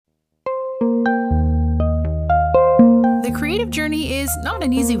creative journey is not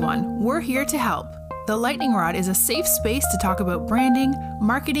an easy one. We're here to help. The Lightning Rod is a safe space to talk about branding,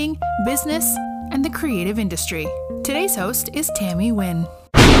 marketing, business, and the creative industry. Today's host is Tammy Wynn.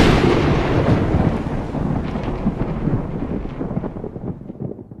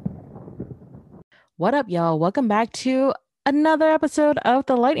 What up, y'all? Welcome back to another episode of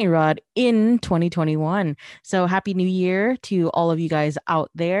The Lightning Rod in 2021. So happy new year to all of you guys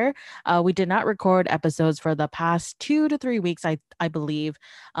out there. We did not record episodes for the past 2 to 3 weeks, I believe.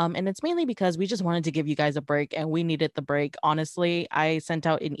 And it's mainly because we just wanted to give you guys a break and we needed the break. Honestly, I sent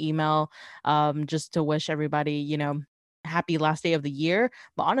out an email just to wish everybody, happy last day of the year.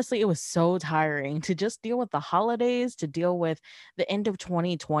 But honestly, it was so tiring to just deal with the holidays, to deal with the end of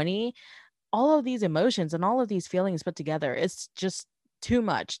 2020, all of these emotions and all of these feelings put together. It's just too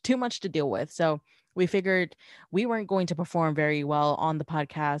much to deal with. So we figured we weren't going to perform very well on the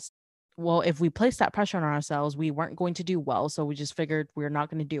podcast. Well, if we placed that pressure on ourselves, we weren't going to do well. So we just figured we're not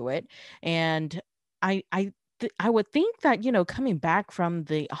going to do it. And I would think that, coming back from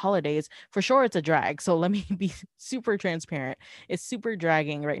the holidays, for sure it's a drag. So let me be super transparent. It's super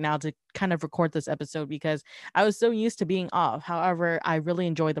dragging right now to kind of record this episode because I was so used to being off. However, I really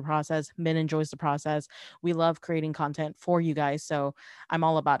enjoy the process. Min enjoys the process. We love creating content for you guys. So I'm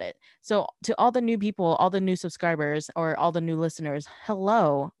all about it. So to all the new people, all the new subscribers, or all the new listeners,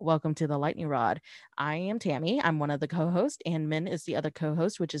 hello. Welcome to the Lightning Rod. I am Tammy. I'm one of the co-hosts, and Min is the other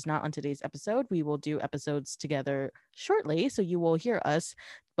co-host, which is not on today's episode. We will do episodes together shortly, so you will hear us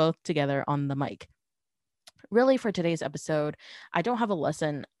both together on the mic. Really, for today's episode, I don't have a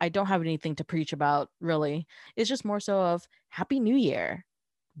lesson. I don't have anything to preach about, really. It's just more so of Happy New Year.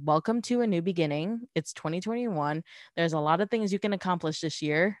 Welcome to a new beginning. It's 2021. There's a lot of things you can accomplish this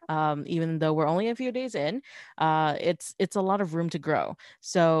year. Even though we're only a few days in, it's a lot of room to grow.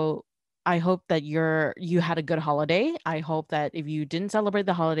 So I hope that you had a good holiday. I hope that if you didn't celebrate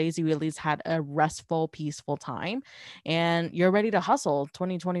the holidays, you at least had a restful, peaceful time, and you're ready to hustle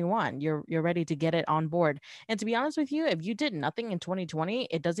 2021. You're ready to get it on board. And to be honest with you, if you did nothing in 2020,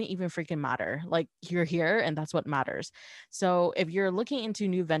 it doesn't even freaking matter. Like, you're here, and that's what matters. So if you're looking into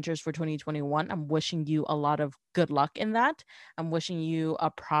new ventures for 2021, I'm wishing you a lot of good luck in that. I'm wishing you a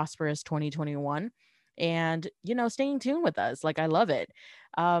prosperous 2021, and staying tuned with us. Like, I love it.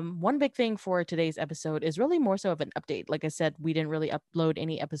 One big thing for today's episode is really more so of an update. Like I said, we didn't really upload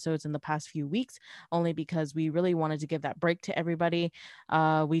any episodes in the past few weeks, only because we really wanted to give that break to everybody.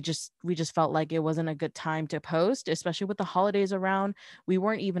 We just felt like it wasn't a good time to post, especially with the holidays around. We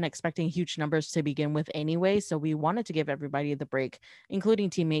weren't even expecting huge numbers to begin with anyway, so we wanted to give everybody the break, including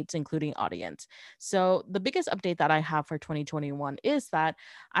teammates, including audience. So the biggest update that I have for 2021 is that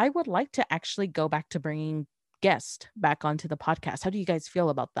I would like to actually go back to bringing guest back onto the podcast. How do you guys feel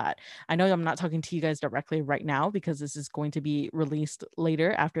about that? I know I'm not talking to you guys directly right now because this is going to be released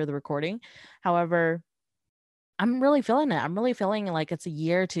later after the recording. However, I'm really feeling it. I'm really feeling like it's a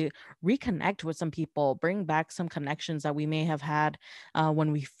year to reconnect with some people, bring back some connections that we may have had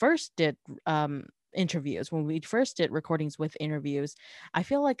when we first did interviews, when we first did recordings with interviews. I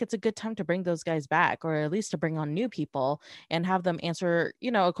feel like it's a good time to bring those guys back, or at least to bring on new people and have them answer,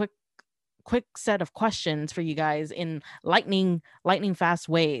 a quick set of questions for you guys in lightning fast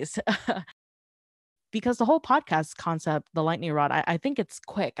ways. Because the whole podcast concept, the lightning rod, I think it's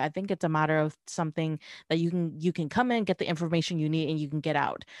quick. I think it's a matter of something that you can come in, get the information you need, and you can get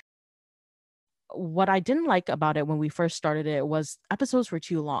out. What I didn't like about it when we first started it was episodes were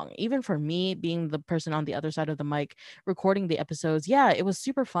too long. Even for me, being the person on the other side of the mic recording the episodes, yeah, it was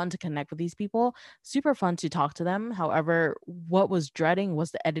super fun to connect with these people, super fun to talk to them. However, what was dreading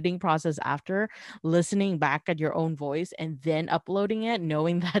was the editing process after, listening back at your own voice and then uploading it,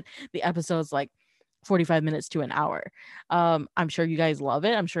 knowing that the episode's like 45 minutes to an hour. I'm sure you guys love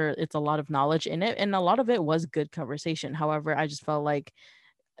it. I'm sure it's a lot of knowledge in it, and a lot of it was good conversation. However, I just felt like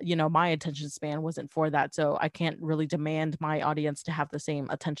my attention span wasn't for that. So I can't really demand my audience to have the same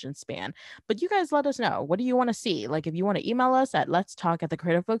attention span. But you guys let us know. What do you want to see? Like, if you want to email us at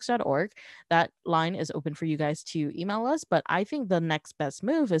letstalk@thecreativefolks.org, that line is open for you guys to email us. But I think the next best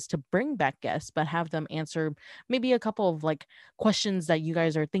move is to bring back guests, but have them answer maybe a couple of like questions that you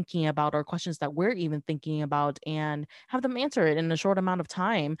guys are thinking about, or questions that we're even thinking about, and have them answer it in a short amount of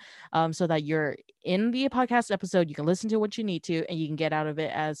time, so that you're in the podcast episode, you can listen to what you need to, and you can get out of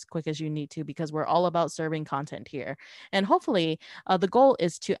it as quick as you need to, because we're all about serving content here. And hopefully, the goal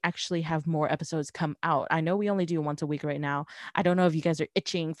is to actually have more episodes come out. I know we only do once a week right now. I don't know if you guys are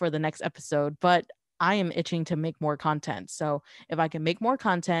itching for the next episode, but I am itching to make more content. So if I can make more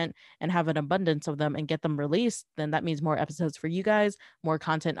content and have an abundance of them and get them released, then that means more episodes for you guys, more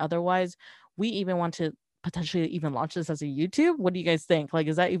content otherwise. We even want to potentially even launch this as a YouTube. What do you guys think? Like,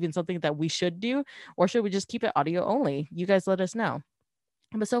 is that even something that we should do, or should we just keep it audio only? You guys let us know.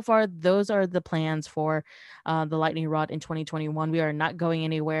 But so far, those are the plans for the Lightning Rod in 2021. We are not going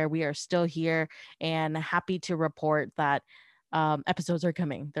anywhere. We are still here and happy to report that episodes are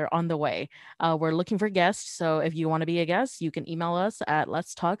coming. They're on the way. We're looking for guests. So if you want to be a guest, you can email us at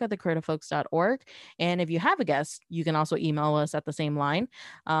letstalk@thecreativefolks.org. And if you have a guest, you can also email us at the same line,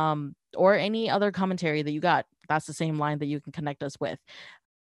 or any other commentary that you got. That's the same line that you can connect us with.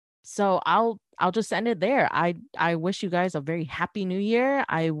 So I'll just end it there. I wish you guys a very happy new year.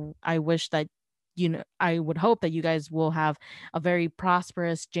 I wish that, I would hope that you guys will have a very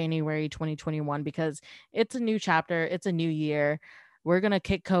prosperous January 2021, because it's a new chapter, it's a new year. We're going to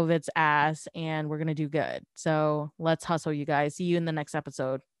kick COVID's ass and we're going to do good. So let's hustle, you guys. See you in the next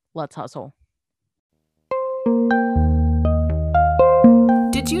episode. Let's hustle.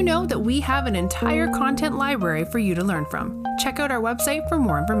 Did you know that we have an entire content library for you to learn from? Check out our website for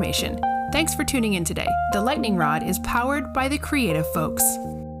more information. Thanks for tuning in today. The Lightning Rod is powered by the Creative Folks.